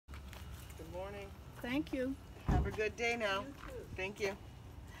morning. Thank you. Have a good day now. Thank you.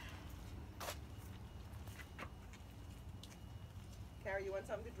 Carrie, you want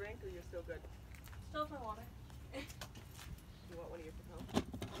something to drink or you're still good? Still for water. You want one of your Patron?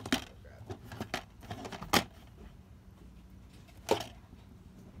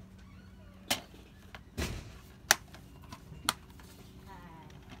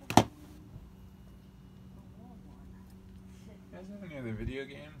 You guys have any other video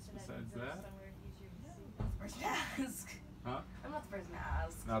games besides that? Huh? I'm not the person to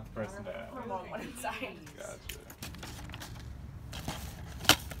ask. Not the person to ask. Put them on one inside. Gotcha.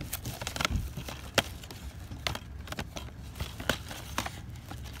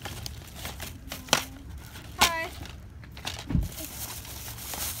 Hi.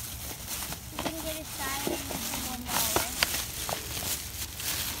 You can get a side and $1.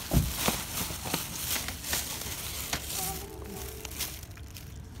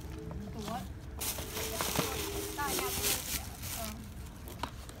 The what?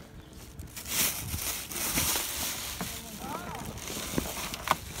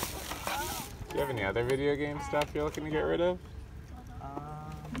 Do you have any other video game stuff you're looking to get rid of?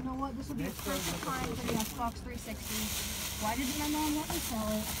 You know what? This would be a perfect time for the Xbox 360. Why didn't my mom let me sell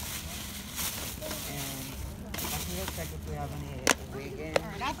it? And I can go check if we have any Wii games.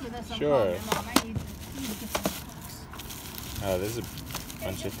 Alright, after this, I'm Sure. calling my mom. I need to get some Xbox. Oh, there's a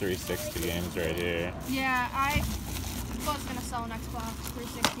bunch of 360 games right here. Yeah, I was gonna sell an Xbox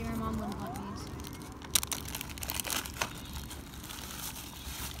 360. My mom wouldn't let me.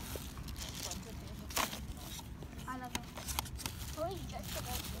 I love it. Oh, it's just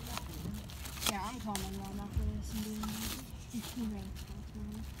about Yeah, I'm calling my mom after this and doing it.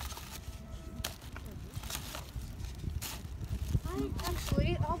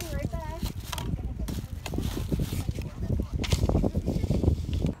 Actually, I'll be right back.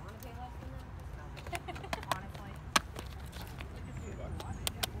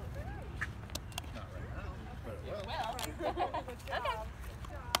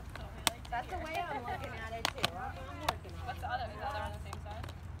 That's the way I'm looking at it too. What's the other? Is the other on the same side?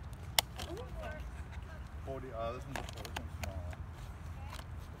 40, this one's a 40, this one's smaller.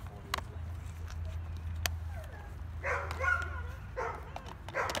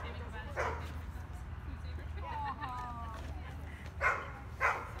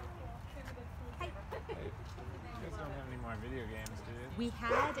 You guys don't have any more video games, do you? We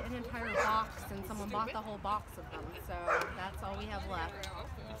had an entire box and someone bought the whole box of them, so that's all we have left.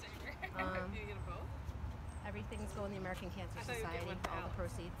 Everything's going to the American Cancer Society, all the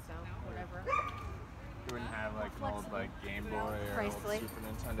proceeds, so whatever. You wouldn't have like an old like Game Boy or old Bracelet. Super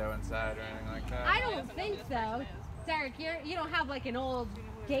Nintendo inside or anything like that? I don't think so. Derek, you don't have like an old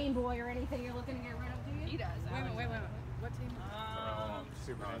Game Boy or anything you're looking to get rid of, do you? He does. Wait a minute. What team? Or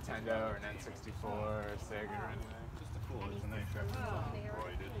Super Nintendo or an N64 or Sega or anything? Just the cool, it's a nice shirt.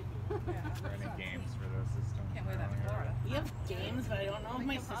 Embroidered. Or any games for those systems? Can't wear that in Florida. We have games, but I don't know if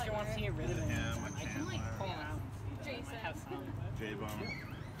my sister wants to get rid of them. Yeah, my I can like pull them out. Jason. Have some. J-Bone.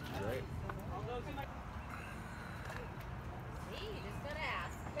 Great. See, you just gotta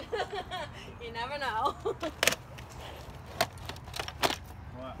ask. You never know.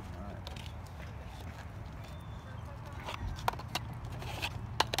 What?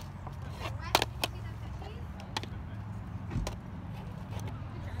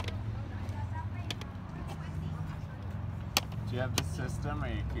 Do you have the system or are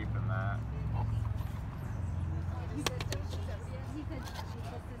you keeping that?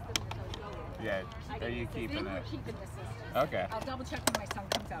 Yeah, are you keeping it? Keeping the system. Okay. I'll double check when my son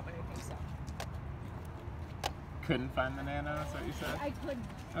comes out, but I think so. Couldn't find the Nano, is what you said? I could,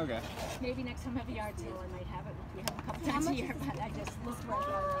 Okay. maybe next time I have a yard sale, I might have it. We have a couple times a year, but I just looked right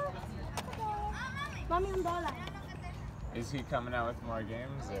there. Mommy, $1. Is he coming out with more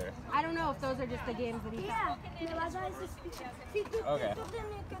games or? I don't know if those are just the games that he Yeah, me vas a ese sticker. Si tú Okay. tú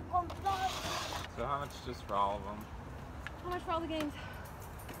tienes que comprar. So how much just for all of them? How much for all the games?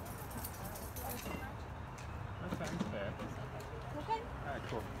 That sounds fair. Okay. Alright,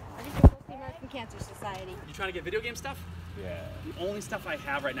 cool. I just go to the American Cancer Society. You trying to get video game stuff? Yeah. The only stuff I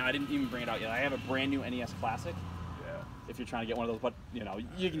have right now, I didn't even bring it out yet. I have a brand new NES Classic. Yeah. If you're trying to get one of those, but you know,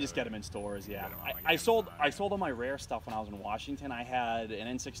 you can just get them in stores. Yeah. don't wanna I get sold them. I sold all my rare stuff when I was in Washington. I had an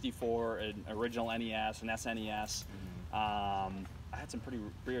N64, an original NES, an SNES. I had some pretty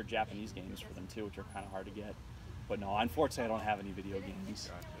rare Japanese games for them too, which are kind of hard to get. But no, unfortunately, I don't have any video games.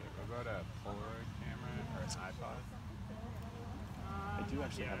 Gotcha. What about a Polaroid camera or an iPod? I do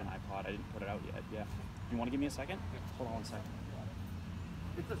actually have an iPod. I didn't put it out yet. Yeah. You want to give me a second? Hold on one second.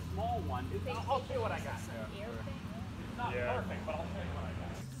 It's a small one. I'll show you what I got. It's not perfect, but I'll show you what I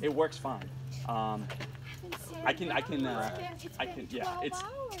got. It works fine. I can, yeah, it's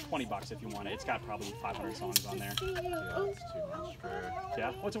 $20 if you want it. It's got probably 500 songs on there. Yeah, it's too much for.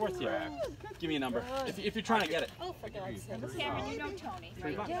 Yeah, what's it worth to you? Give me a number. If you're trying to get it. Cameron, you know Tony.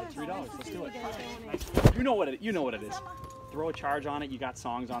 $3. Let's do it. You know what it is. Throw a charge on it. You got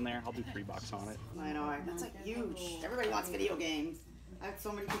songs on there. I'll do $3 on it. I know, right? That's like huge. Everybody wants video games. I had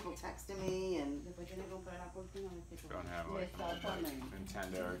so many people texting me and. Don't have like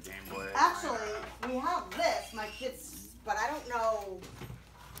Nintendo or Game Boy. Actually, we have this, my kids, but I don't know.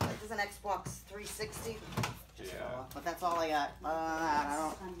 Like, there's an Xbox 360. Yeah. But that's all I got. I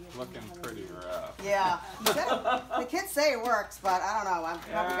don't. Looking pretty rough. Yeah. The kids say it works, but I don't know. I'm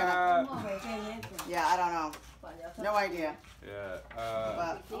probably gonna. Yeah, I don't know. No idea. Yeah.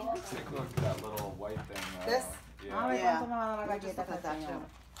 Take a look at that little white thing. This? Yeah. Yeah. I just look at that too.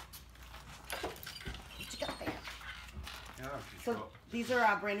 Yeah, So these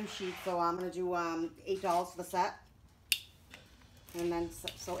are brand new sheets. So I'm gonna do $8 for the set, and then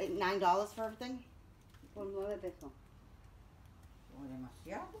so $9 for everything.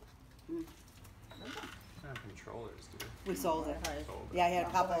 controllers, dude. We sold it. Sold it. Yeah, I had a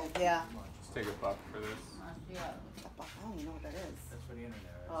couple. Yeah. Just take a buck for this. I don't even know what that is. That's for the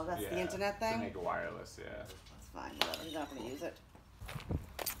internet. Oh, that's Yeah, the internet To thing. make it wireless, yeah. That's fine. Whatever. He's not gonna use it.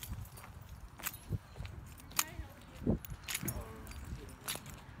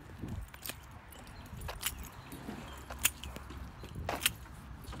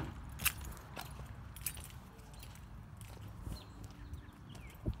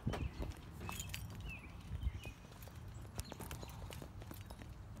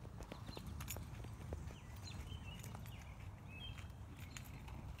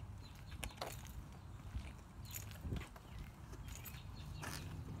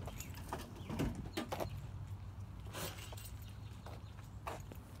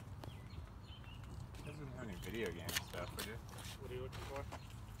 Doesn't have any video game stuff, would you? What are you looking for?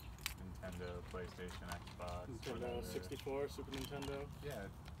 Nintendo, PlayStation, Xbox. Nintendo whatever. 64, Super Nintendo. Yeah,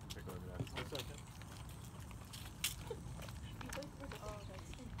 take a look at that. One second.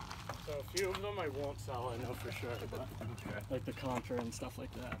 So a few of them I won't sell, I know for sure, but Okay. like the Contra and stuff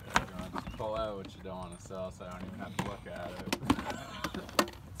like that. Yeah, you want to just pull out what you don't want to sell, so I don't even have to look at it.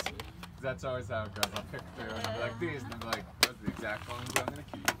 'Cause that's always how it goes. I'll pick through and I'll be like these, and I'll be like, those are the exact ones I'm gonna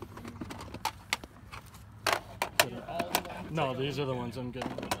keep. No, these are the ones I'm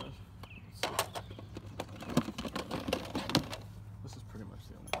getting rid of. This is pretty much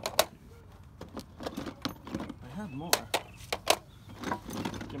the only one. I had more.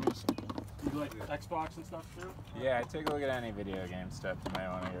 Give me a second. You like Xbox and stuff too? Yeah, take a look at any video game stuff you might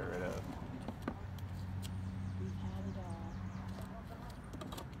want to get rid of.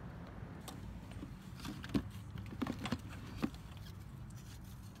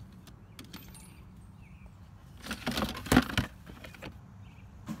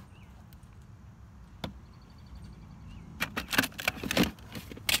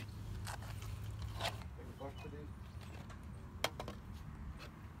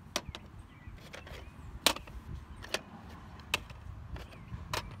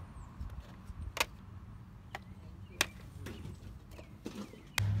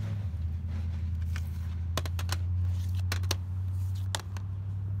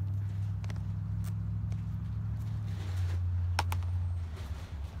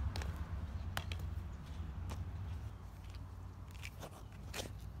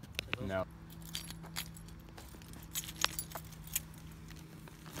 No.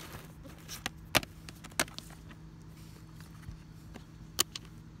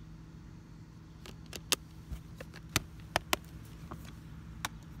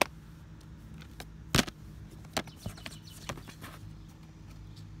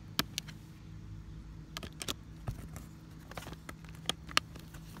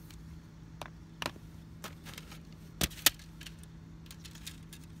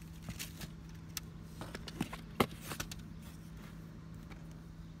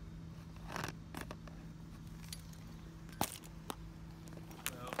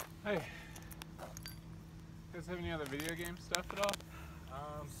 Hey. You guys have any other video game stuff at all?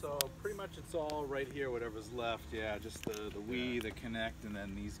 So pretty much it's all right here, whatever's left. Yeah, just the Wii, the Kinect, and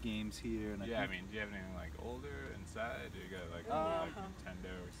then these games here. And Yeah, I mean, do you have anything like older inside? Do you got like, like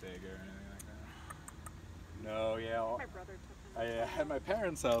Nintendo or Sega or anything like that? no, yeah. My brother took I had my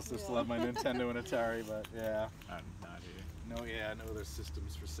parents' house. They still have my Nintendo and Atari, but yeah. Not here. No, yeah, no other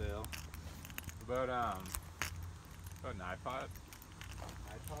systems for sale. What about an iPod?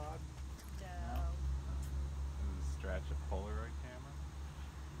 iPod? Does it stretch a Polaroid camera?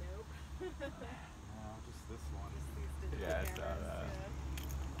 No, just this one. Yeah, I saw that.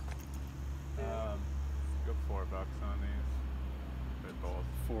 $4 on these. They're both.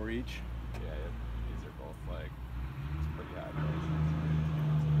 4 each. Yeah, these are both like it's pretty high prices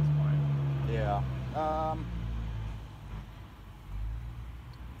at this point. Yeah. I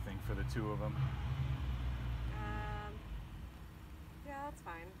think for the 2 of them. Yeah, that's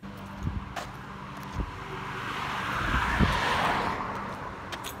fine.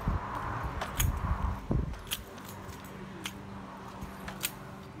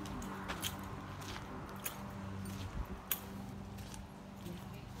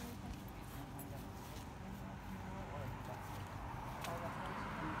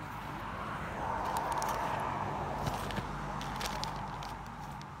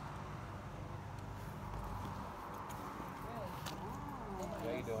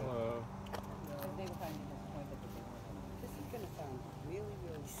 Hello. This is gonna sound really,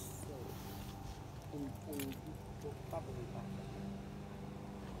 really silly, and we'll probably laugh at it.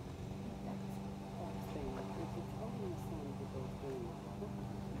 That's what I'm saying. If you tell me the sun to go through,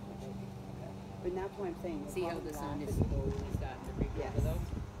 okay. But that's what I'm saying. we'll See how probably the sun laugh is at it. slowly starting to creep Yes. over those?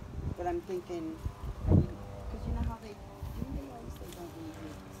 But I'm thinking, because you know how they always say don't leave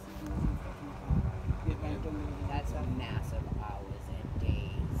your seasons and stuff in the car. That's massive hours and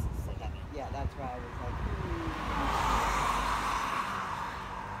days sitting in. Yeah, that's why I was like,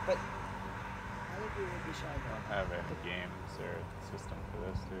 But I agree with you, I don't have a games or system for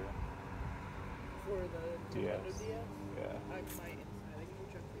this, do you? For the DS. Nintendo DS? Yeah. I might. I think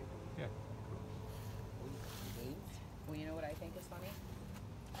we'll check for you. Yeah. Games? Well, you know what I think is funny?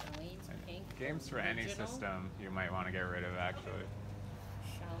 Charlene's pink. Games for any original. system you might want to get rid of, actually.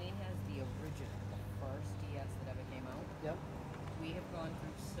 Charlene has the original, the first DS that ever came out. Yep. We have gone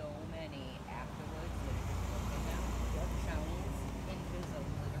through so many afterwards that are just broken now. Yep. Charlene's hinges are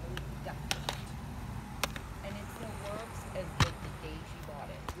literally duct taped. And it still works as if the day she bought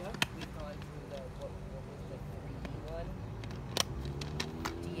it. Yep. We've gone through the, what was the 3D one?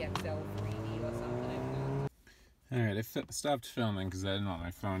 DXL 3D or something. Alright, I stopped filming because I didn't want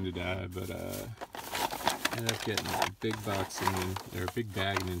my phone to die, but ended up getting a big box or a big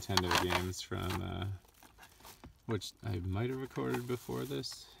bag of Nintendo games from which I might have recorded before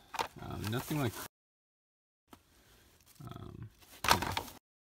this. Nothing like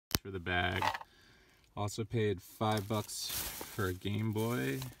for the bag. Also paid $5 for a Game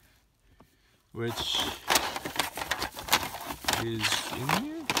Boy, which is in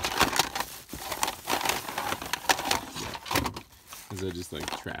here. Because I just like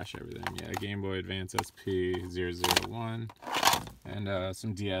trash everything. Yeah, Game Boy Advance SP001 and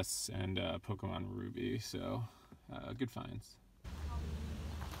some DS and Pokemon Ruby. So good finds.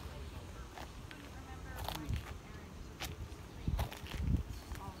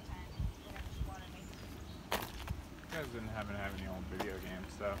 You guys didn't happen to have any old video game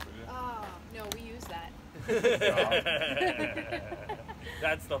stuff, did you? Oh, no, we use that.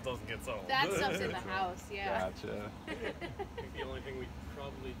 That stuff doesn't get sold. That stuff's in the house, yeah. Gotcha. I think the only thing we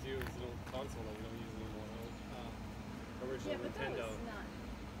probably do is an old console that we don't use anymore. Original Yeah, but that Nintendo. was not.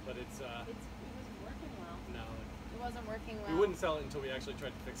 But it wasn't working well. no. It wasn't working well. We wouldn't sell it until we actually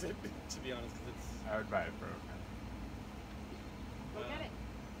tried to fix it, to be honest, because it's... I would buy it broken. Go get it.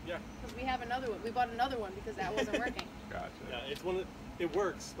 Yeah. Because we have another one. We bought another one because that wasn't working. Gotcha. Yeah, it's one of it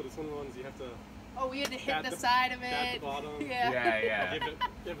works, but it's one of the ones you have to... Oh, we had to hit Pat the the- side of pat it. the bottom. Yeah. Yeah.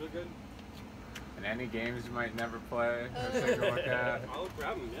 Give it a good... And any games you might never play, or take a look at. I'll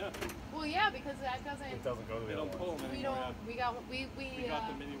grab them, yeah. Well, yeah, because that doesn't. It doesn't go to They the don't other pull ones. them We anymore. don't. We got. We got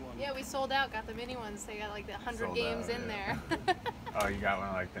the mini one. Yeah, we sold out. Got the mini ones. They got like the 100 Sold games out, in yeah. there. Oh, you got one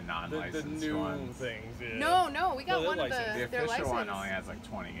of like the The non-licensed new ones. things, yeah. No, we got No, one they're of licensed. The their official one license. only has like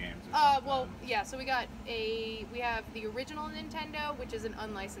 20 games or something. Well, yeah. So we have the original Nintendo, which is an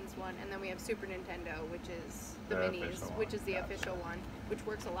unlicensed one, and then we have Super Nintendo, which is the The minis, official which one, is the gotcha. official one, which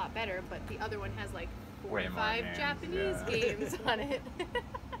works a lot better. But the other one has like 4 Way or more 5 games, Japanese yeah. games on it.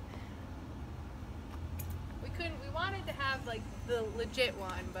 We wanted to have like the legit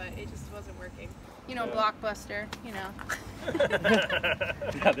one, but it just wasn't working. You know, Yeah. Blockbuster. You know.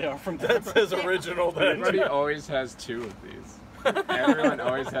 Yeah, they are from That's his original then. Everybody always has 2 of these. Everyone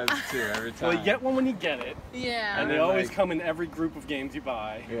always has 2 every time. Well, you get one when you get it, Yeah. and they then, always like- come in every group of games you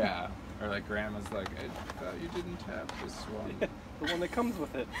buy. Yeah. Or like grandma's like, I thought you didn't have this one. The one that comes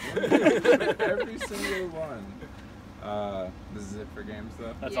with it. Every single one. This is it for games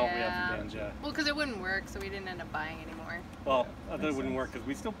though? That's all we have Yeah. for games, yeah. Well, because it wouldn't work, so we didn't end up buying anymore. Well, Yeah, I thought it makes wouldn't sense. work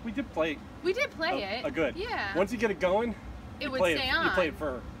because we did play We did play it. a good. Yeah. Once you get it going, it you would play stay it, on. You play it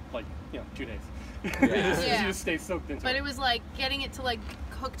for like 2 days. Yeah. Yeah. You just stay soaked into But it. it was like getting it to like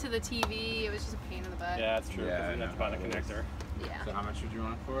hook to the TV. It was just a pain in the butt. Yeah, that's true. Yeah, Because I you have to know buy the how it is. connector. Yeah. So how much would you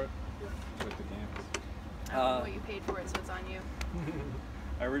want for it? With the games? I don't know what you paid for it, so it's on you.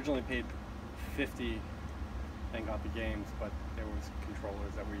 I originally paid $50 and got the games, but there was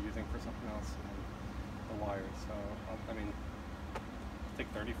controllers that we were using for something else and the wires. So I mean, take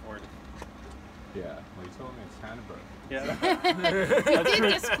 30 for it. Yeah, well, you told me it's kind of broken. Yeah, He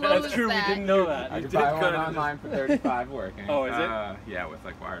did disclose that's true. that. We didn't know that. I could buy one online for $35 working. Oh, is it? Yeah, with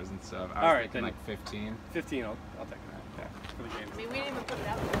like wires and stuff. I was All right, thinking then like 15. 15. I'll take that. Yeah, for the games. I mean, we didn't even put it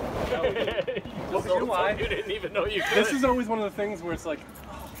out there. Well, you know why? You didn't even know you could. This is always one of the things where it's like,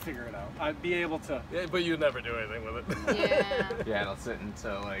 oh, I'll figure it out. I'd be able to. Yeah, but you never do anything with it. Yeah. Yeah, it'll sit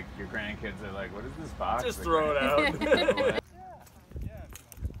until like your grandkids are like, what is this box? Just Like, throw it out. Is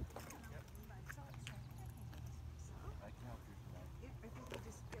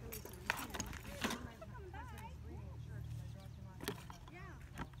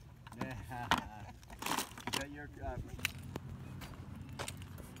that your?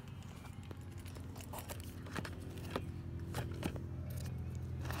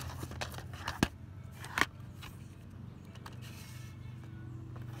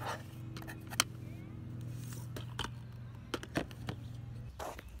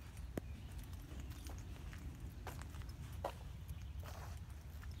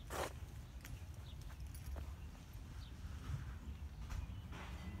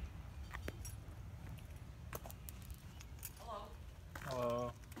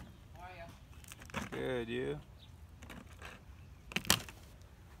 Hello. How are you? Good, you?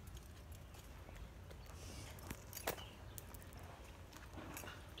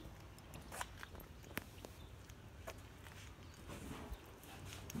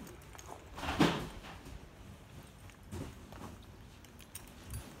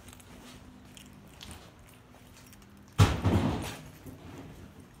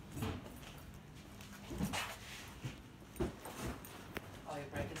 Oh, you're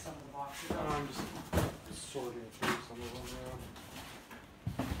breaking some of the boxes up? I'm just sorting through some of them now.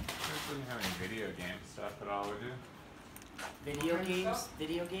 You wouldn't have any video game stuff at all, would you? Video games?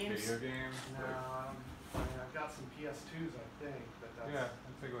 Video games? Video games? No, I mean, I've got some PS2s, I think, but that's. Yeah,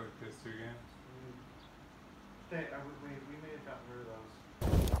 I'll take a look at PS2 games. We may have gotten rid of those.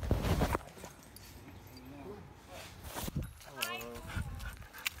 Hello.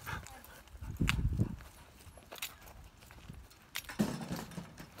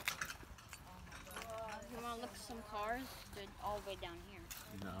 You want to look at some cars? They're all the way down here.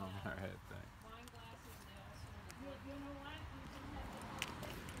 No, alright, thanks.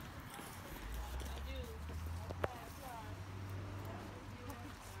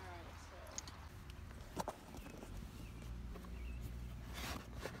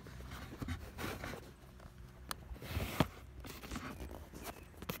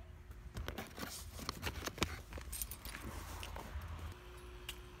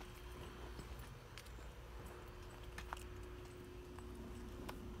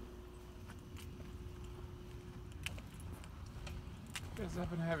 You guys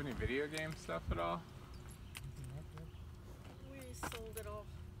happen to have any video game stuff at all? We sold it all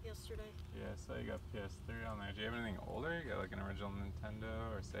yesterday. Yeah, so you got PS3 on there. Do you have anything older? You got like an original Nintendo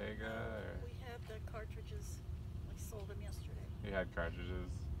or Sega? Or... We had the cartridges. We sold them yesterday. You had cartridges?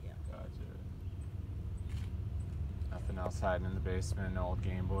 Yeah. Gotcha. Nothing else hiding in the basement, no old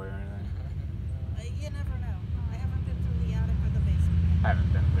Game Boy or anything? You never know. I haven't been through the attic or the basement.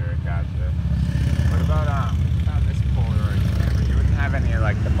 Haven't been through it, gotcha. What about this Polaroid camera? You wouldn't have any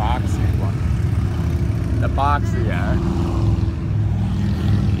like the boxy one. The boxy, yeah.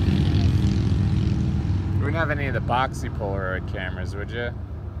 You wouldn't have any of the boxy Polaroid cameras, would you?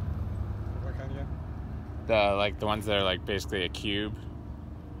 What kind again? The ones that are like basically a cube.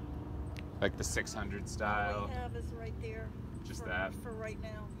 Like the 600 style. All we have is right there. Just for, that? For right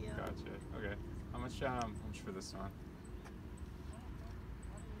now, yeah. Gotcha. Okay. How much for this one? I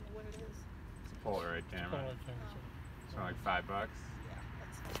don't know what it is. It's a Polaroid camera. It's only like $5. Yeah,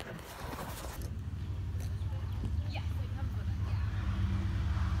 that's good. Yeah, it comes with it. Yeah.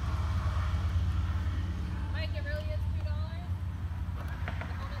 Mike, it really is $2? The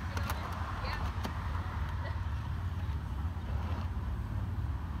helmet $2? Yeah.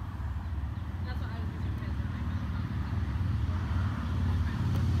 That's what I was using for my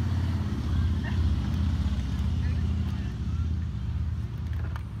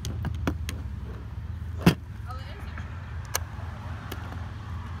Oh, the insect.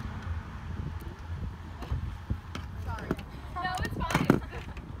 Sorry. No, it's fine.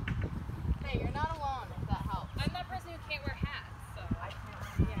 Hey, you're not alone, if that helps. I'm that person who can't wear hats, so I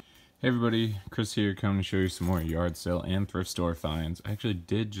can't. Yeah. Hey everybody, Chris here, coming to show you some more yard sale and thrift store finds. I actually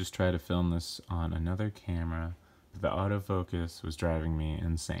did just try to film this on another camera, but the autofocus was driving me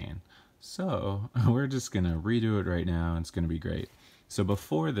insane. So we're just gonna redo it right now, and it's gonna be great. So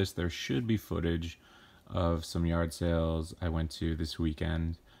before this, there should be footage of some yard sales I went to this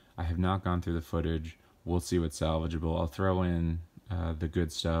weekend. I have not gone through the footage. We'll see what's salvageable. I'll throw in the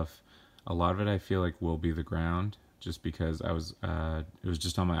good stuff. A lot of it I feel like will be the ground, just because it was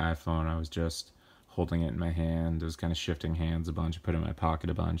just on my iPhone. I was just holding it in my hand. It was kind of shifting hands a bunch. I put it in my pocket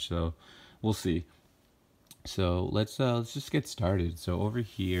a bunch. So we'll see. So let's just get started. So over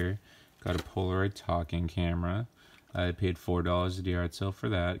here, got a Polaroid talking camera. I paid $4 at the yard sale for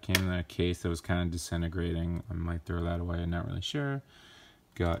that. It came in a case that was kind of disintegrating. I might throw that away. I'm not really sure.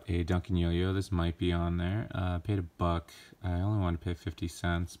 Got a Duncan Yo-Yo. This might be on there. Paid $1. I only wanted to pay 50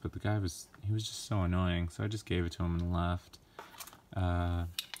 cents, but the guy was just so annoying, so I just gave it to him and left.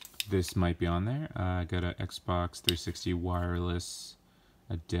 This might be on there. I got an Xbox 360 wireless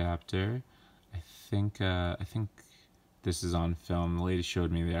adapter. I think this is on film. The lady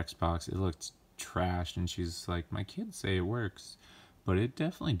showed me the Xbox. It looked trashed, and she's like, my kids say it works, but it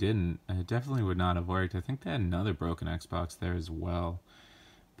definitely didn't. It definitely would not have worked. I think they had another broken Xbox there as well.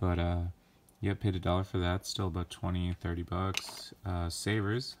 But yeah, paid $1 for that. Still about 20, 30 bucks.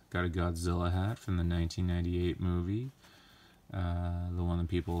 Savers, got a Godzilla hat from the 1998 movie. The one that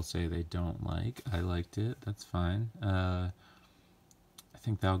people say they don't like. I liked it. That's fine. I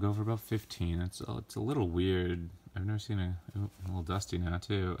think that'll go for about 15. It's a little weird. I've never seen a little dusty now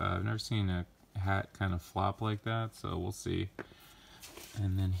too. I've never seen a hat kind of flop like that, so we'll see.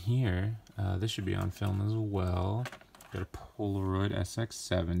 And then here, this should be on film as well. Got a Polaroid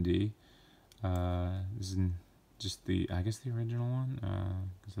SX70. This is just I guess the original one,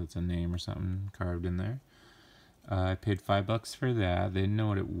 because that's a name or something carved in there. I paid $5 for that. They didn't know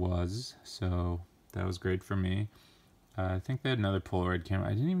what it was, so that was great for me. I think they had another Polaroid camera.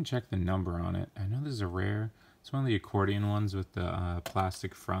 I didn't even check the number on it. I know this is a rare. It's one of the accordion ones with the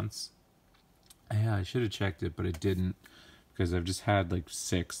plastic fronts. Yeah, I should have checked it, but it didn't, because I've just had like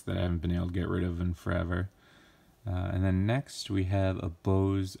 6 that I haven't been able to get rid of in forever. And then next we have a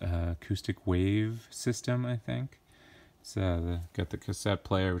Bose acoustic wave system, I think. It's got the cassette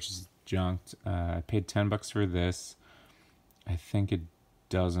player, which is junked. I paid $10 for this. I think it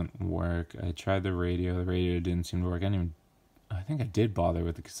doesn't work. I tried the radio. The radio didn't seem to work. I think I did bother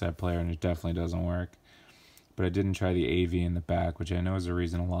with the cassette player, and it definitely doesn't work. But I didn't try the AV in the back, which I know is a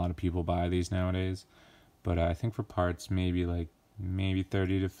reason a lot of people buy these nowadays. But I think for parts, maybe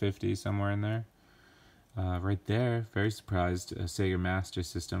 30 to 50, somewhere in there. Right there, very surprised, a Sega Master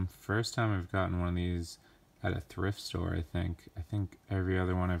System. First time I've gotten one of these at a thrift store, I think. I think every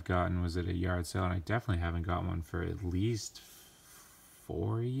other one I've gotten was at a yard sale, and I definitely haven't got one for at least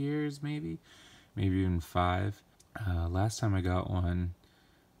 4 years, maybe even 5. Last time I got one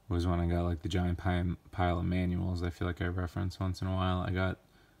was when I got like the giant pile of manuals I feel like I reference once in a while. I got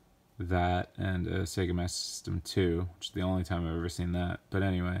that and a Sega Master System 2, which is the only time I've ever seen that. But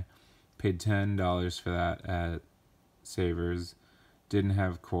anyway, paid $10 for that at Savers. Didn't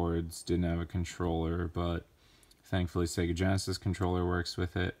have cords, didn't have a controller, but thankfully Sega Genesis controller works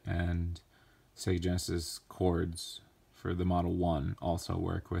with it, and Sega Genesis cords for the Model 1 also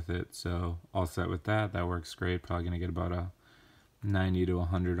work with it. So all set with that. That works great. Probably going to get about a 90 to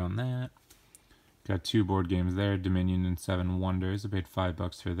 100 on that. Got 2 board games there, Dominion and 7 Wonders. I paid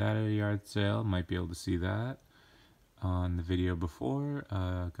 $5 for that at a yard sale. Might be able to see that on the video before.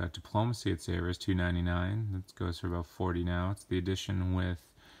 Got Diplomacy at Savers, $2.99. That goes for about 40 now. It's the edition with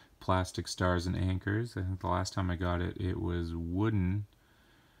plastic stars and anchors. I think the last time I got it, it was wooden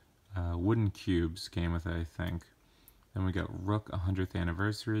cubes came with it, I think. Then we got Rook 100th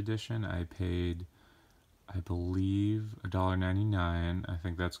Anniversary Edition. I paid, I believe, $1.99. I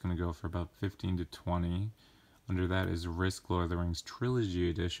think that's going to go for about 15 to 20. Under that is Risk Lord of the Rings Trilogy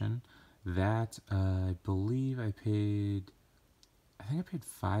Edition. That, I believe I paid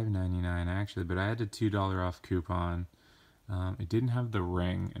 $5.99 actually, but I had a $2 off coupon. It didn't have the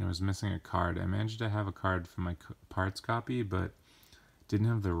ring, and it was missing a card. I managed to have a card for my parts copy, but didn't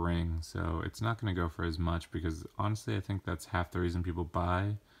have the ring, so it's not going to go for as much, because honestly I think that's half the reason people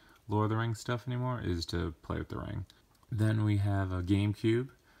buy Lord of the Rings stuff anymore, is to play with the ring. Then we have a GameCube.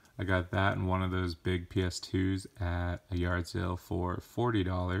 I got that and one of those big PS2s at a yard sale for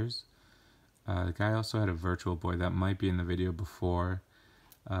 $40. The guy also had a Virtual Boy that might be in the video before,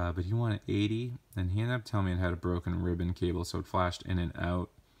 but he wanted $80, and he ended up telling me it had a broken ribbon cable, so it flashed in and out.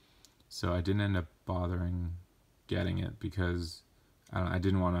 So I didn't end up bothering getting it because I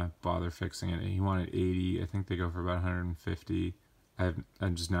didn't want to bother fixing it. He wanted $80. I think they go for about $150.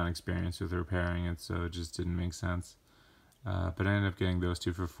 I'm just not experienced with repairing it, so it just didn't make sense. But I ended up getting those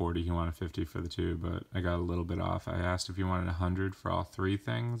 2 for $40. He wanted $50 for the 2, but I got a little bit off. I asked if he wanted $100 for all 3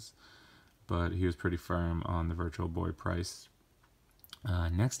 things, but he was pretty firm on the Virtual Boy price.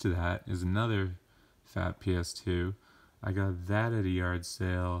 Next to that is another fat PS2. I got that at a yard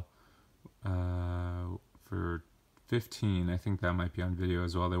sale for 15. I think that might be on video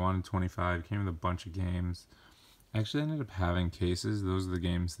as well. They wanted 25. Came with a bunch of games. Actually, I ended up having cases. Those are the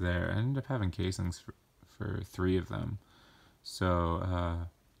games there. I ended up having casings for 3 of them. So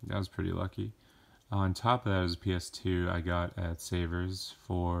that was pretty lucky. On top of that is a PS2 I got at Savers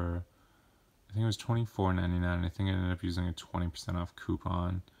for, I think it was $24.99. I think I ended up using a 20% off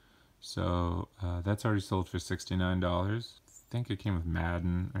coupon. So that's already sold for $69. I think it came with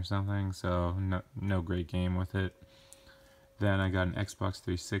Madden or something, so no great game with it. Then I got an Xbox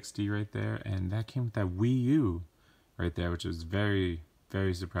 360 right there, and that came with that Wii U right there, which was very,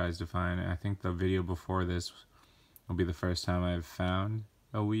 very surprised to find. I think the video before this will be the first time I've found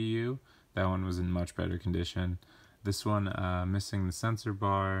a Wii U. That one was in much better condition. This one missing the sensor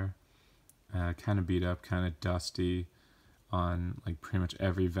bar, kind of beat up, kind of dusty on like pretty much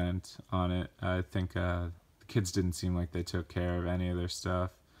every vent on it. I think the kids didn't seem like they took care of any of their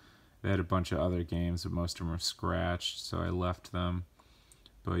stuff. They had a bunch of other games, but most of them were scratched, so I left them.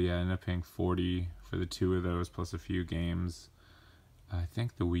 But yeah, I ended up paying $40 for the 2 of those, plus a few games. I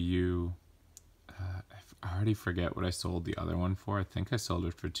think the Wii U, I already forget what I sold the other one for. I think I sold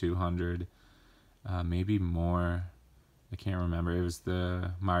it for $200, maybe more. I can't remember. It was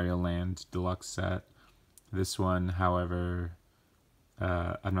the Mario Land Deluxe set. This one, however,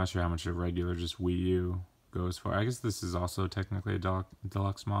 I'm not sure how much a regular just Wii U goes for. I guess this is also technically a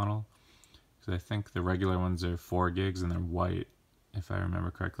deluxe model, because I think the regular ones are 4 gigs and they're white, if I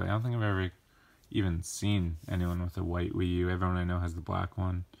remember correctly. I don't think I've ever even seen anyone with a white Wii U. Everyone I know has the black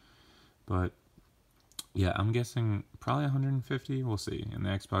one. But yeah, I'm guessing probably 150. We'll see. In the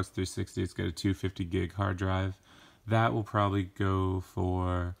Xbox 360, it's got a 250 gig hard drive. That will probably go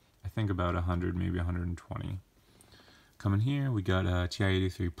for, I think, about 100, maybe 120. Coming here, we got a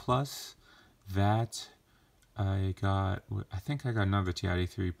TI-83 Plus. That I think I got another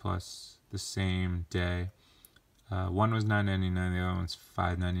TI-83 Plus the same day. One was $9.99, the other one's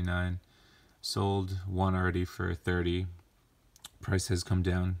 $5.99. Sold one already for $30. Price has come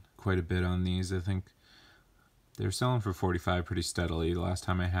down quite a bit on these. I think they're selling for $45 pretty steadily the last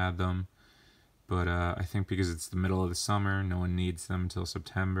time I had them. But I think because it's the middle of the summer, no one needs them until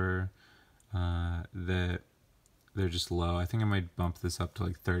September, that they're just low. I think I might bump this up to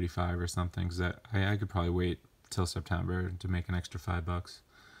like 35 or something, because I could probably wait till September to make an extra $5.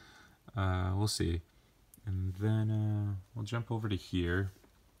 We'll see. And then we'll jump over to here.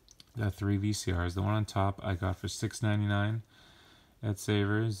 Got 3 VCRs. The one on top I got for $6.99 at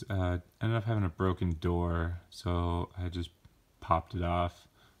Savers. Ended up having a broken door, so I just popped it off,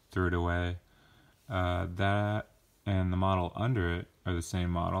 threw it away. That and the model under it are the same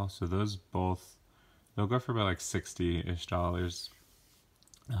model, so those both, they'll go for about like $60-ish.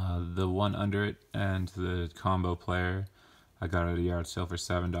 The one under it and the combo player I got at a yard sale for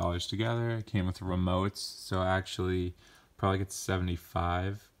 $7 together. It came with remotes, so I actually probably get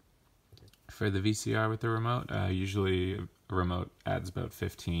 $75 for the VCR with the remote. Usually a remote adds about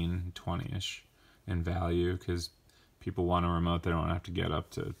 15, 20-ish in value, because people want a remote, they don't have to get up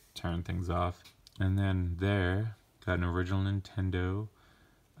to turn things off. And then there, got an original Nintendo.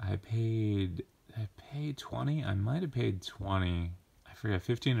 I paid 20? I might have paid 20. I forget,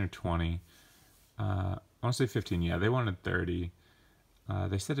 15 or 20. I want to say 15, yeah, they wanted 30.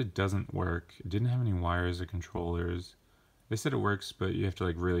 They said it doesn't work. It didn't have any wires or controllers. They said it works, but you have to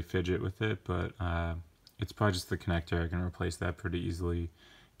like really fidget with it, but it's probably just the connector. I can replace that pretty easily.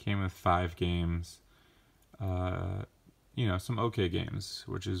 Came with 5 games. You know, some okay games,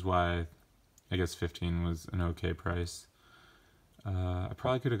 which is why I guess 15 was an okay price. I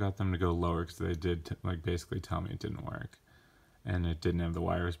probably could have got them to go lower, because they did like basically tell me it didn't work and it didn't have the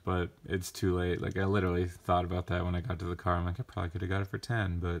wires, but it's too late. Like I literally thought about that when I got to the car. I'm like, I probably could have got it for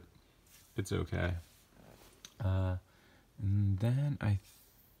 10, but it's okay. And then I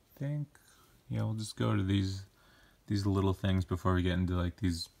think, yeah, we'll just go to these little things before we get into like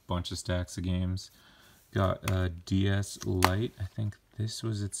these bunch of stacks of games. Got a DS Lite. I think this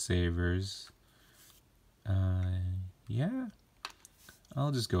was at Savers. Yeah,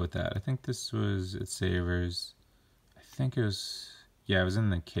 I'll just go with that. I think this was at Savers. I think it was, yeah, it was in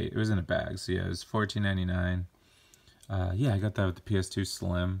the case. It was in a bag. So yeah, it was $14.99. Yeah, I got that with the PS2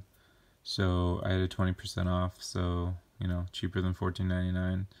 Slim. So I had a 20% off. So, you know, cheaper than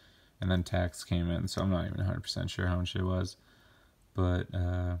 $14.99. And then tax came in. So I'm not even 100% sure how much it was. But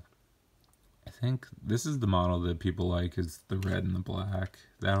I think this is the model that people like, is the red and the black.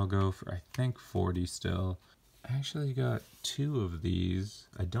 That'll go for, I think, $40 still. I actually got 2 of these.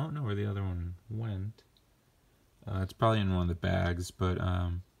 I don't know where the other one went. It's probably in one of the bags, but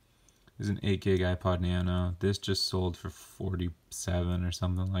there's an 8 gig iPod Nano. This just sold for $47 or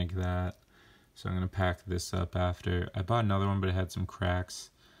something like that. So I'm going to pack this up after. I bought another one, but it had some cracks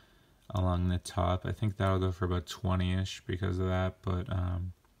along the top. I think that'll go for about 20-ish because of that, but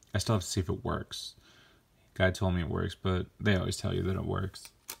I still have to see if it works. Guy told me it works, but they always tell you that it works.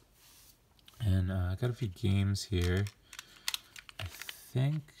 And I got a few games here. I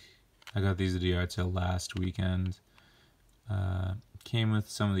think I got these at the yard sale last weekend. Came with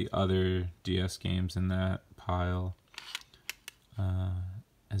some of the other DS games in that pile.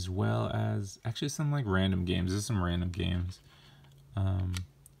 As well as actually some like random games. There's some random games.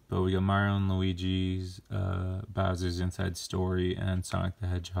 But we got Mario and Luigi's, Bowser's Inside Story, and Sonic the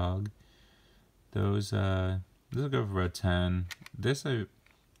Hedgehog. Those will go for about 10. This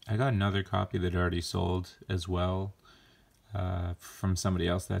I got another copy that already sold as well from somebody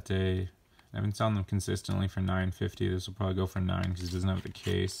else that day. I've been selling them consistently for $9.50. This will probably go for $9 because it doesn't have the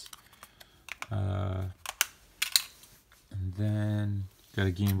case. And then got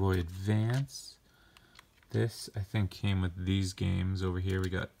a Game Boy Advance. This I think came with these games over here. We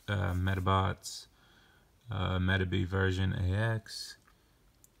got Metabots, Metabee version AX,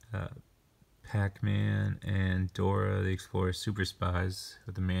 Pac-Man, and Dora the Explorer Super Spies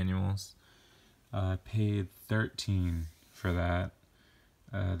with the manuals. Paid $13 for that.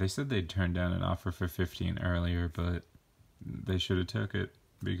 They said they'd turned down an offer for $15 earlier, but they should have took it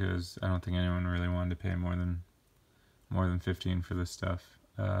because I don't think anyone really wanted to pay more than $15 for this stuff.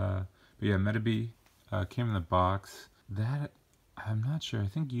 But yeah, Metabee came in the box. That I'm not sure. I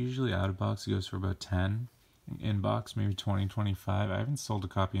think usually out of box it goes for about 10. In box maybe 20, 25. I haven't sold a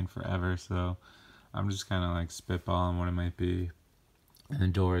copy in forever, so I'm just kind of like spitballing what it might be. And the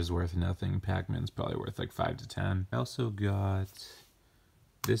Dora is worth nothing. Pac-Man's probably worth like 5 to 10. I also got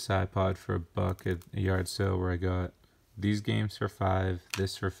this iPod for $1 at a yard sale where I got these games for $5,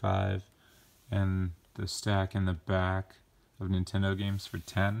 this for $5, and the stack in the back of Nintendo games for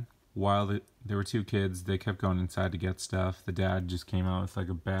 $10. While there were 2 kids, they kept going inside to get stuff. The dad just came out with like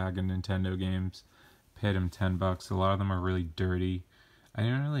a bag of Nintendo games. Paid him $10. A lot of them are really dirty. I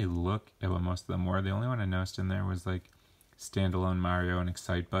didn't really look at what most of them were. The only one I noticed in there was like Standalone Mario and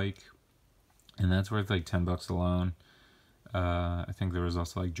Excite Bike, and that's worth like $10 alone. I think there was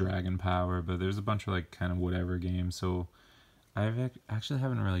also like Dragon Power, but there's a bunch of like kind of whatever games. So I actually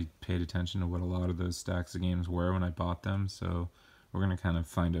haven't really paid attention to what a lot of those stacks of games were when I bought them. So we're gonna kind of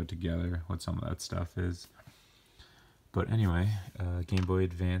find out together what some of that stuff is. But anyway, Game Boy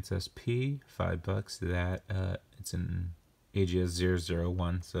Advance SP, $5. That it's an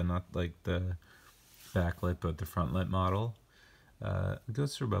AGS-001, so not like the backlit, but the frontlit model. It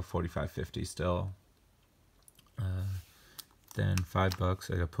goes for about $45.50 still. Then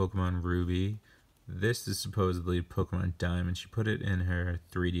 $5, I got Pokemon Ruby. This is supposedly Pokemon Diamond. She put it in her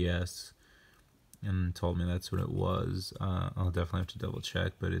 3DS and told me that's what it was. I'll definitely have to double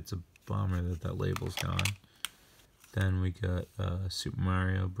check, but it's a bummer that that label's gone. Then we got Super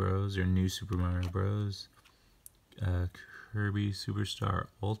Mario Bros. Or New Super Mario Bros. Kirby Superstar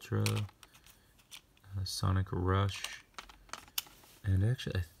Ultra, Sonic Rush, and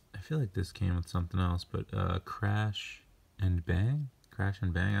actually I feel like this came with something else, but Crash and Bang? Crash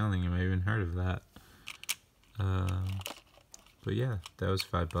and Bang? I don't think you may have even heard of that. But yeah, that was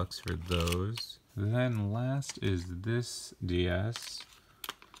 $5 for those. Then last is this DS.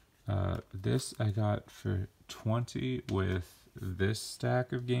 This I got for $20 with this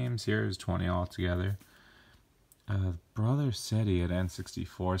stack of games here. It was $20 altogether. Brother said he had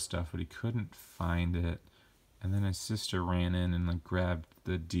N64 stuff, but he couldn't find it. And then his sister ran in and like grabbed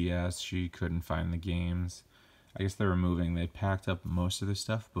the DS. She couldn't find the games. I guess they were moving. They packed up most of the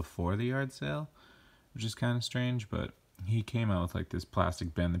stuff before the yard sale, which is kind of strange, but he came out with like this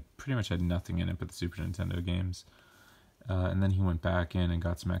plastic bin that pretty much had nothing in it but the Super Nintendo games. And then he went back in and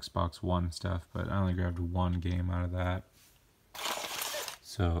got some Xbox One stuff, but I only grabbed one game out of that.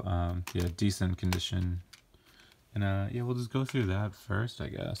 So, yeah, decent condition. And, yeah, we'll just go through that first, I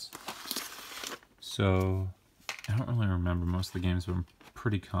guess. So, I don't really remember most of the games, but I'm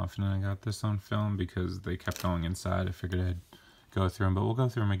pretty confident I got this on film because they kept going inside. I figured I'd go through them, but we'll go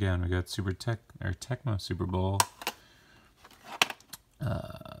through them again. We got Tecmo Super Bowl,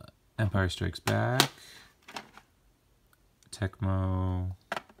 Empire Strikes Back, Tecmo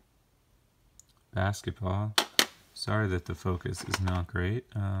Basketball. Sorry that the focus is not great.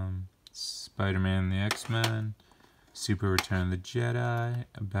 Spider-Man and the X-Men, Super Return of the Jedi,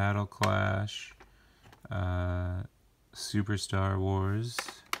 Battle Clash, Super Star Wars,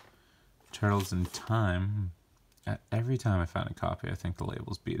 Turtles in Time. every time I found a copy, I think the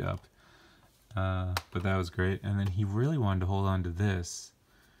label's beat up. But that was great. And then he really wanted to hold on to this.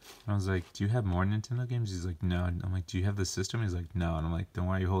 And I was like, do you have more Nintendo games? He's like, no. And I'm like, do you have the system? He's like, no. And I'm like, then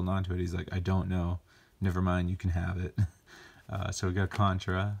why are you holding on to it? He's like, I don't know. Never mind, you can have it. So we got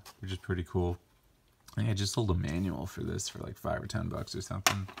Contra, which is pretty cool. I think I just sold a manual for this for like $5 or $10 or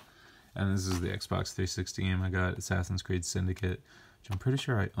something. And this is the Xbox 360 game I got, Assassin's Creed Syndicate, which I'm pretty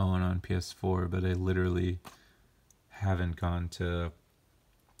sure I own on PS4, but I literally haven't gone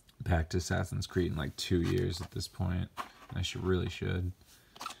back to Assassin's Creed in like 2 years at this point. And I really should.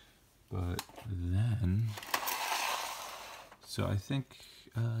 But then, so I think,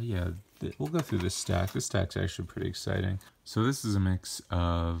 yeah, we'll go through this stack. This stack's actually pretty exciting. So this is a mix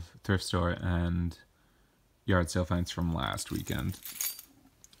of thrift store and yard sale finds from last weekend.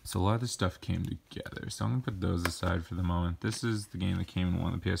 So a lot of this stuff came together. So I'm going to put those aside for the moment. This is the game that came in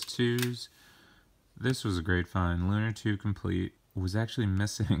one of the PS2s. This was a great find. Lunar 2 Complete was actually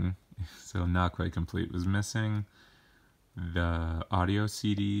missing, so not quite complete, was missing the audio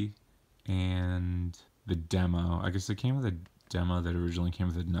CD and the demo. I guess it came with a demo that originally came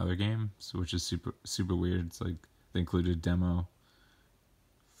with another game, so which is super weird. It's like they included a demo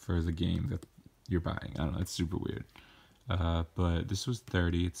for the game that you're buying. I don't know, it's super weird. But this was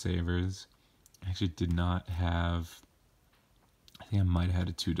 30 at Savers. I actually did not have, I think I might have had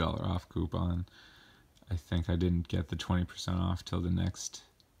a $2 off coupon. I think I didn't get the 20% off till the next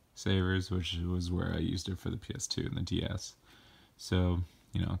Savers, which was where I used it for the PS2 and the DS. So,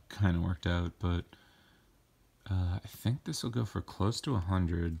 you know, kind of worked out, but I think this will go for close to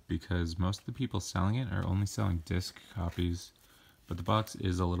 100 because most of the people selling it are only selling disc copies, but the box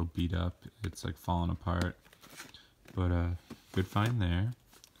is a little beat up. It's like falling apart, but good find there.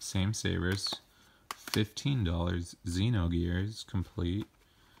 Same Savers, $15. Xenogears Complete.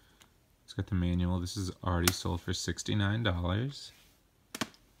 It's got the manual. This is already sold for $69.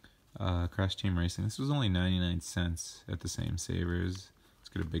 Crash Team Racing. This was only 99 cents at the same Savers. It's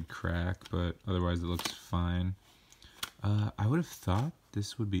got a big crack, but otherwise it looks fine. I would have thought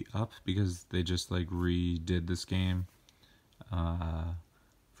this would be up because they just like redid this game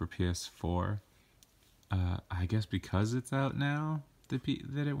for PS4. I guess because it's out now that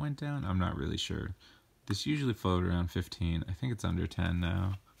it went down. I'm not really sure. This usually floated around 15. I think it's under 10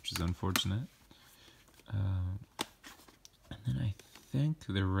 now, which is unfortunate. And then I think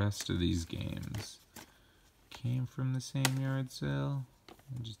the rest of these games came from the same yard sale.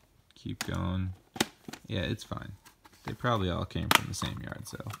 I'll just keep going. Yeah, it's fine. They probably all came from the same yard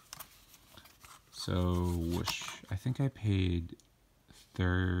sale. So, whoosh. I think I paid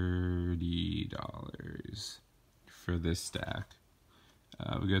 $30 for this stack.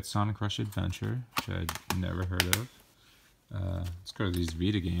 We got Sonic Rush Adventure, which I'd never heard of. Let's go to these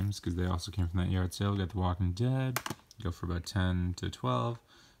Vita games, because they also came from that yard sale. We got The Walking Dead, go for about 10 to 12.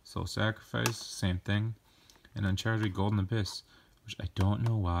 Soul Sacrifice, same thing. And Uncharted Golden Abyss, which I don't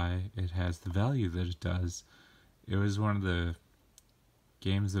know why it has the value that it does. It was one of the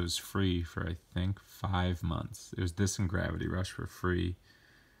games that was free for, I think, 5 months. It was this and Gravity Rush for free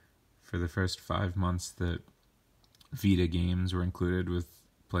for the first 5 months that Vita games were included with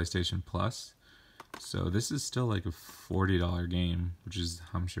PlayStation Plus. So this is still like a $40 game, which is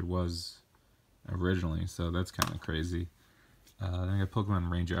how much it was originally. So that's kind of crazy. Then I got Pokemon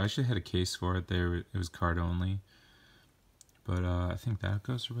Ranger. I actually had a case for it there. It was card only. But I think that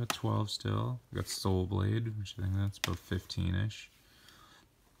goes for about 12 still. I got Soul Blade, which I think that's about 15-ish.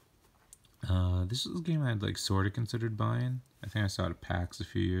 This was a game I'd like sort of considered buying. I think I saw it at PAX a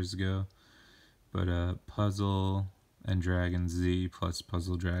few years ago. But Puzzle and Dragons Z plus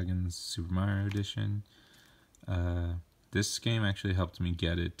Puzzle Dragons Super Mario Edition. This game actually helped me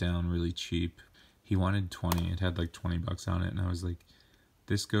get it down really cheap. He wanted 20. It had like $20 on it, and I was like,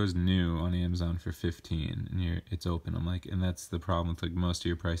 this goes new on Amazon for 15, and it's open. I'm like, and that's the problem with like most of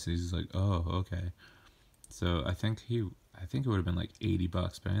your prices. He's like, oh, okay. So I think it would have been like $80,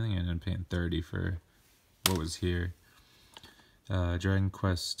 but I think I ended up paying 30 for what was here. Dragon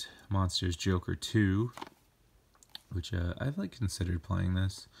Quest Monsters Joker 2, which I've like considered playing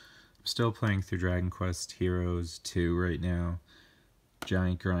this. I'm still playing through Dragon Quest Heroes 2 right now.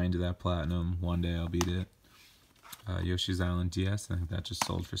 Giant grind to that platinum. One day I'll beat it. Yoshi's Island DS, I think that just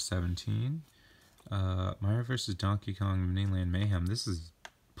sold for 17. Mario vs. Donkey Kong Miniland Mayhem, this is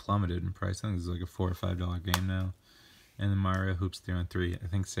plummeted in price. I think this is like a $4 or $5 game now. And then Mario Hoops 3 on 3, I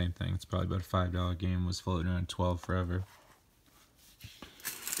think same thing. It's probably about a $5 game, was floating around 12 forever.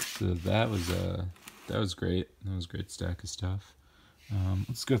 So that was great. That was a great stack of stuff.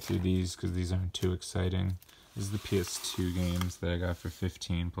 Let's go through these because these aren't too exciting. This is the PS2 games that I got for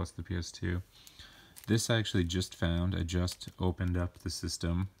 15 plus the PS2. This I actually just found. I just opened up the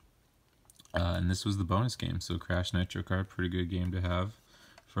system. And this was the bonus game. So Crash Nitro Kart, pretty good game to have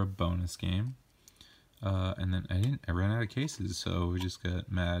for a bonus game. And then I ran out of cases, so we just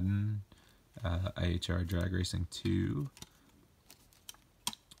got Madden, IHR Drag Racing 2,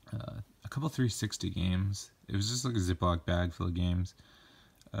 a couple 360 games. It was just like a Ziploc bag full of games.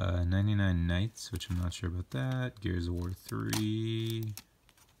 99 Nights, which I'm not sure about that. Gears of War 3.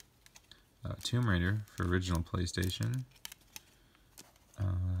 Tomb Raider for original PlayStation.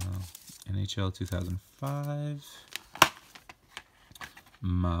 NHL 2005.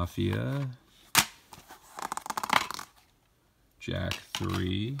 Mafia. Jack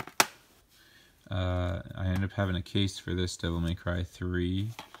 3. I ended up having a case for this, Devil May Cry 3.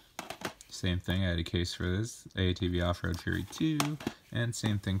 Same thing, I had a case for this, ATV Off-Road Fury 2. And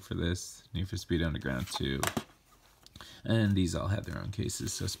same thing for this, Need for Speed Underground 2. And these all had their own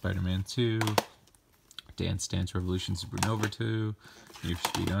cases, so Spider-Man 2, Dance Dance Revolution Supernova 2, Need for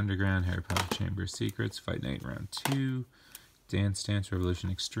Speed Underground, Harry Potter Chamber of Secrets, Fight Night Round 2, Dance Dance Revolution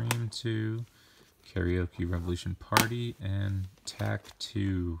Extreme 2, Karaoke Revolution Party, and TAC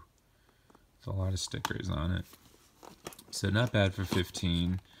 2. There's a lot of stickers on it. So not bad for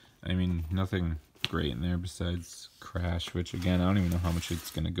 15. I mean, nothing great in there besides Crash, which again, I don't even know how much it's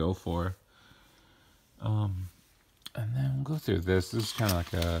going to go for. And then we'll go through this. This is kind of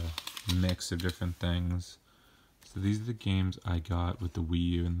like a mix of different things. So these are the games I got with the Wii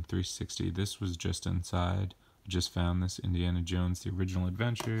U and the 360. This was just inside. I just found this, Indiana Jones, The Original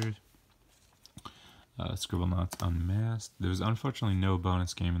Adventure. Scribblenauts Unmasked. There was unfortunately no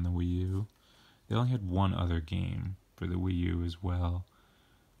bonus game in the Wii U. They only had one other game for the Wii U as well.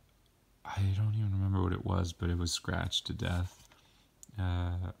 I don't even remember what it was, but it was scratched to death.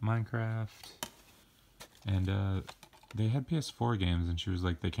 Minecraft. And they had PS4 games, and she was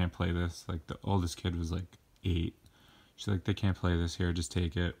like, they can't play this. Like, the oldest kid was like 8. She's like, they can't play this here, just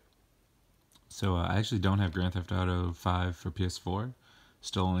take it. So I actually don't have Grand Theft Auto 5 for PS4.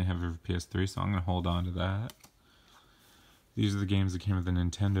 Still only have it for PS3, so I'm going to hold on to that. These are the games that came with the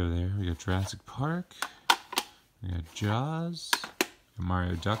Nintendo there. We got Jurassic Park. We got Jaws. We got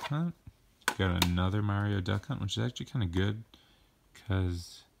Mario Duck Hunt. We got another Mario Duck Hunt, which is actually kind of good,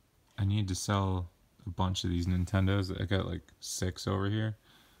 because I need to sell a bunch of these Nintendos. I got like 6 over here,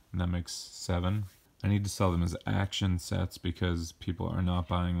 and that makes 7. I need to sell them as action sets because people are not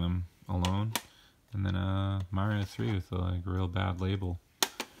buying them alone. And then Mario 3 with a like real bad label.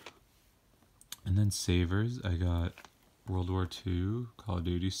 And then Savers, I got World War II, Call of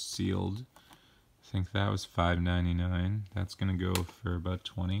Duty sealed. I think that was $5.99. That's gonna go for about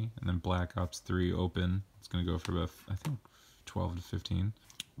 20. And then Black Ops 3 Open, it's gonna go for about, I think, 12 to 15.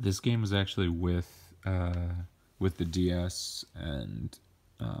 This game was actually with the DS and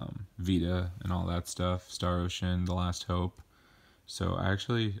Vita and all that stuff. Star Ocean, The Last Hope. So I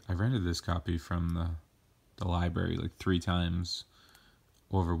rented this copy from the library like 3 times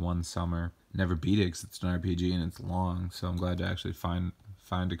over one summer. Never beat it because it's an RPG and it's long, so I'm glad to actually find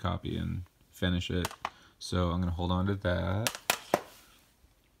a copy and finish it. So I'm gonna hold on to that.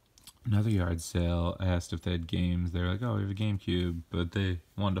 Another yard sale. I asked if they had games. They were like, "Oh, we have a GameCube," but they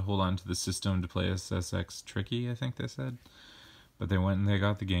wanted to hold on to the system to play SSX Tricky, I think they said. But they went and they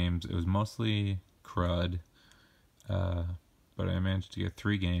got the games. It was mostly crud, but I managed to get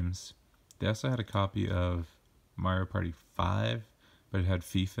 3 games. They also had a copy of Mario Party 5, but it had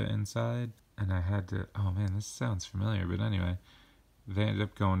FIFA inside, and I had to, oh man, this sounds familiar, but anyway, they ended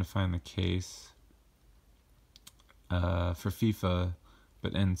up going to find the case for FIFA,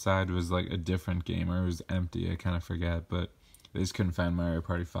 but inside was like a different game, or it was empty, I kind of forget, but they just couldn't find Mario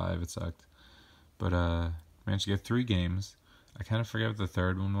Party 5, it sucked. But managed to get 3 games. I kind of forget what the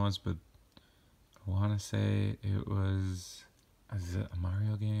third one was, but I want to say it was it a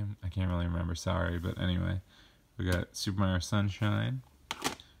Mario game? I can't really remember, sorry, but anyway. We got Super Mario Sunshine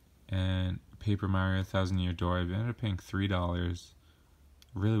and Paper Mario 1000 Year Door. I ended up paying $3.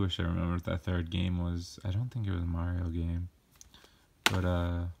 Really wish I remembered what that third game was. I don't think it was a Mario game. But,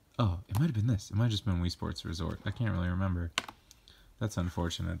 oh, it might have been this. It might have just been Wii Sports Resort. I can't really remember. That's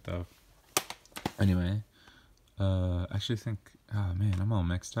unfortunate, though. Anyway, I actually think, oh man, I'm all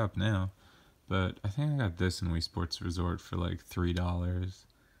mixed up now. But I think I got this in Wii Sports Resort for like $3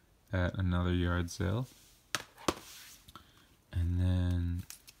 at another yard sale. And then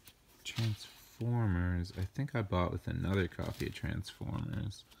Transformers, I think I bought with another copy of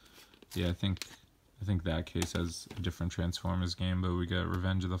Transformers. Yeah, I think that case has a different Transformers game, but we got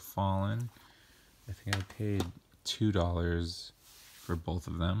Revenge of the Fallen. I think I paid $2 for both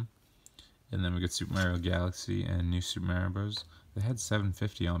of them. And then we got Super Mario Galaxy and New Super Mario Bros. They had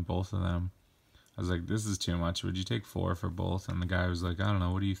 $7.50 on both of them. was like, this is too much. Would you take 4 for both? And the guy was like, I don't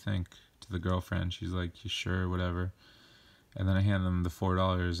know. What do you think? To the girlfriend. She's like, you sure? Whatever. And then I hand them the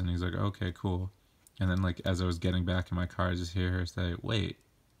 $4, and he's like, okay, cool. And then, like, as I was getting back in my car, I just hear her say, wait,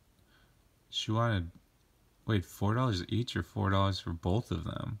 $4 each or $4 for both of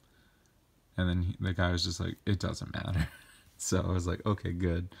them? And then the guy was just like, it doesn't matter. So I was like, okay,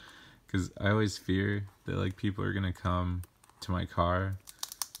 good. Because I always fear that, like, people are going to come to my car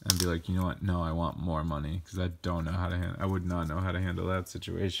and be like, you know what, no, I want more money. Because I don't know how to handle, I would not know how to handle that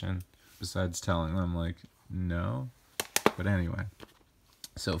situation. Besides telling them, like, no. But anyway,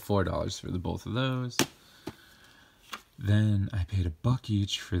 so $4 for the both of those. Then I paid $1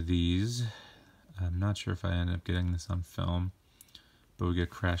 each for these. I'm not sure if I ended up getting this on film, but we get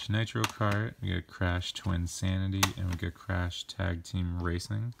Crash Nitro Kart, we get Crash Twin Sanity, and we get Crash Tag Team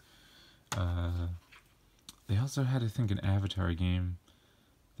Racing. They also had, I think, an Avatar game,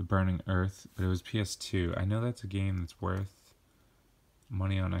 The Burning Earth, but it was PS2. I know that's a game that's worth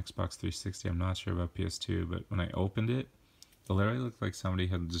money on Xbox 360. I'm not sure about PS2, but when I opened it, it literally looked like somebody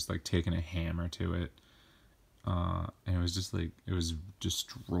had just like taken a hammer to it, and it was just like, it was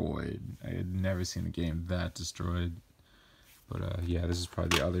destroyed. I had never seen a game that destroyed. But yeah, this is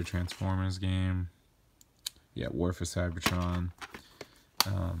probably the other Transformers game. Yeah, War for Cybertron.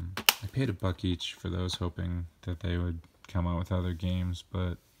 I paid $1 each for those, hoping that they would come out with other games,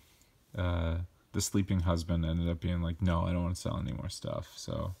 but the sleeping husband ended up being like, no, I don't want to sell any more stuff.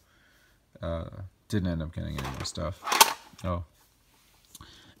 So didn't end up getting any more stuff. Oh,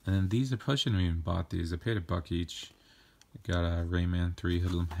 and then these, I probably shouldn't have even bought these. I paid $1 each. I got Rayman 3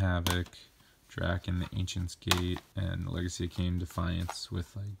 Hoodlum Havoc, Draken the Ancient's Gate, and Legacy of Kain Defiance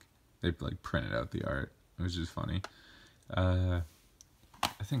with, like, they like printed out the art. It was just funny. I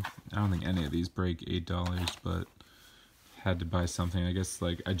don't think any of these break $8, but had to buy something. I guess,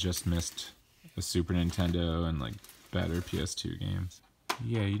 like, I just missed a Super Nintendo and, like, better PS2 games.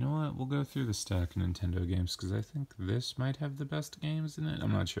 Yeah, you know what? We'll go through the stack of Nintendo games, because I think this might have the best games in it.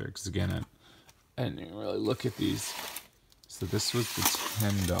 I'm not sure, because again, I didn't even really look at these. So this was the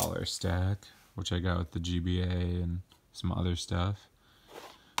 $10 stack, which I got with the GBA and some other stuff.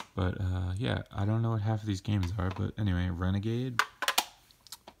 But yeah, I don't know what half of these games are, but anyway, Renegade,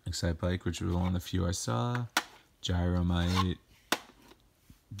 Excitebike, which was one of the few I saw, Gyromite,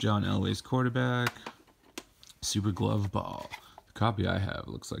 John Elway's Quarterback, Super Glove Ball. The copy I have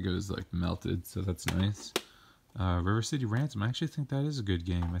looks like it was like melted, so that's nice. River City Ransom, I actually think that is a good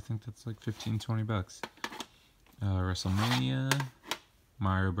game. I think that's like $15-20. WrestleMania,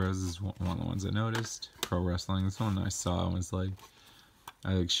 Mario Bros is one of the ones I noticed. Pro Wrestling, this one I saw and was like,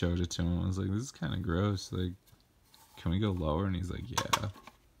 I like showed it to him. I was like, this is kind of gross. Like, can we go lower? And he's like, yeah.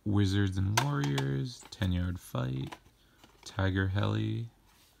 Wizards and Warriors, 10-Yard Fight, Tiger Heli.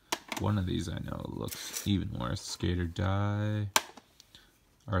 One of these I know looks even worse. Skate or Die,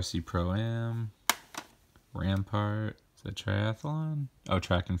 RC Pro Am, Rampart. Is that Triathlon? Oh,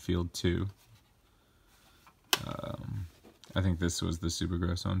 Track and Field 2. I think this was the super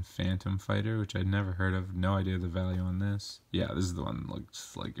gross one, Phantom Fighter, which I'd never heard of. No idea the value on this. Yeah, this is the one that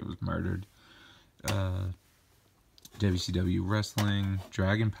looks like it was murdered. WCW Wrestling,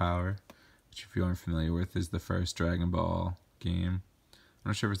 Dragon Power, which if you aren't familiar with, is the first Dragon Ball game. I'm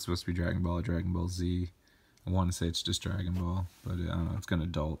not sure if it's supposed to be Dragon Ball or Dragon Ball Z. I want to say it's just Dragon Ball, but I don't know, it's gonna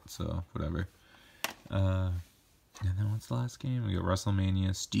adult, so whatever. And then what's the last game? We got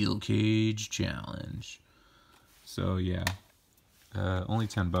WrestleMania Steel Cage Challenge. So yeah, only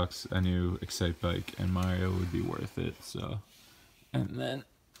 $10. I knew Excitebike and Mario would be worth it. So, and then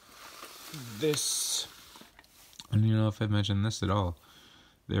this, I don't even know if I've mentioned this at all.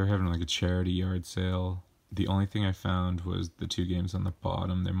 They were having like a charity yard sale. The only thing I found was the 2 games on the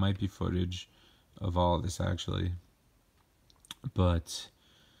bottom. There might be footage of all of this actually, but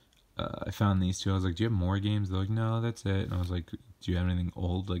I found these 2. I was like, do you have more games? They're like, no, that's it. And I was like, do you have anything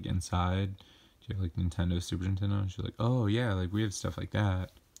old like inside? Do you have like Nintendo, Super Nintendo? And she's like, oh yeah, like we have stuff like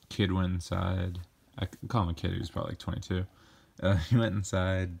that. Kid went inside. I call him a kid, he was probably like 22. He went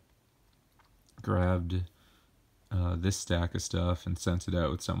inside, grabbed this stack of stuff and sent it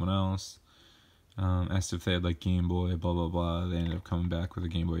out with someone else. Asked if they had like Game Boy, blah blah blah. They ended up coming back with a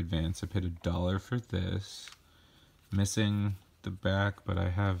Game Boy Advance. I paid $1 for this. Missing the back, but I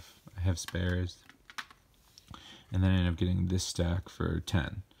have spares. And then I ended up getting this stack for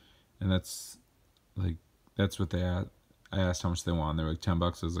 $10. And that's what they I asked how much they want. They were like $10.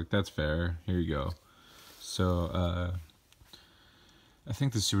 I was like, that's fair. Here you go. So I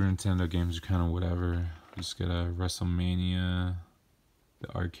think the Super Nintendo games are kind of whatever. Just get a WrestleMania,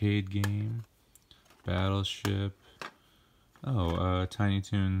 the arcade game, Battleship. Oh, Tiny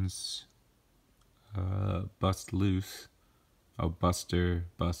Toons Bust Loose. Oh, Buster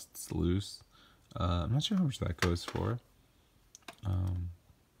Busts Loose. I'm not sure how much that goes for.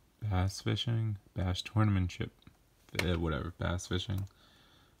 Bass Fishing, Bass Tournamentship, whatever, Bass Fishing,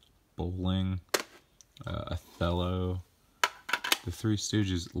 Bowling, Othello. The Three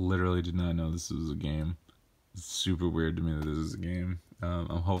Stooges literally did not know this was a game. It's super weird to me that this is a game. I'm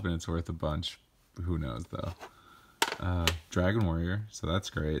hoping it's worth a bunch. Who knows, though. Dragon Warrior, so that's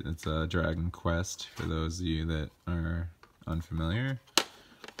great. It's a Dragon Quest for those of you that are unfamiliar.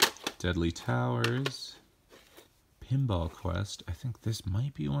 Deadly Towers. Pinball Quest. I think this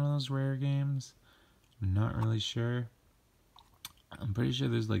might be one of those rare games. I'm not really sure. I'm pretty sure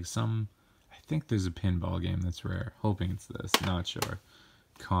there's like some... I think there's a pinball game that's rare. Hoping it's this. Not sure.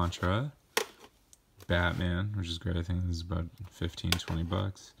 Contra. Batman, which is great. I think this is about 15-20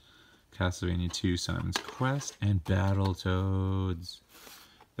 bucks. Castlevania 2, Simon's Quest, and Battletoads.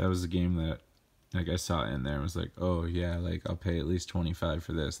 That was a game that like I saw in there and was like, oh yeah, like I'll pay at least 25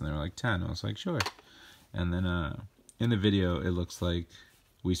 for this. And they were like 10. I was like, sure. And then in the video, it looks like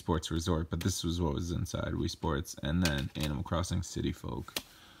Wii Sports Resort, but this was what was inside Wii Sports, and then Animal Crossing City Folk.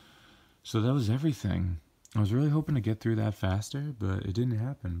 So that was everything. I was really hoping to get through that faster, but it didn't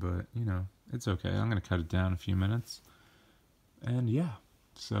happen. But, you know, it's okay. I'm going to cut it down a few minutes. And yeah,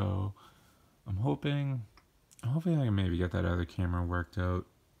 so I'm hoping I can maybe get that other camera worked out.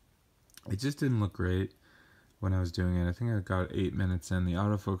 It just didn't look great when I was doing it. I think I got 8 minutes in. The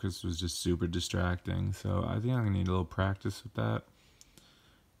autofocus was just super distracting. So I think I'm going to need a little practice with that.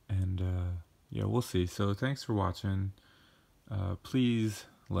 And yeah, we'll see. So thanks for watching. Please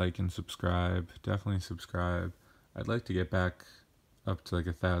like and subscribe. Definitely subscribe. I'd like to get back up to like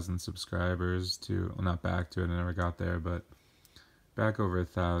 1,000 subscribers to, well, not back to it, I never got there, but back over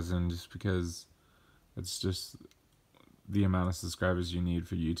 1,000, just because it's just the amount of subscribers you need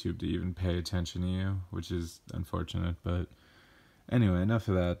for YouTube to even pay attention to you, which is unfortunate. But anyway, enough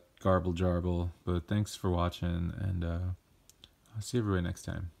of that garble jarble, but thanks for watching, and I'll see everybody next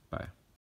time. Bye.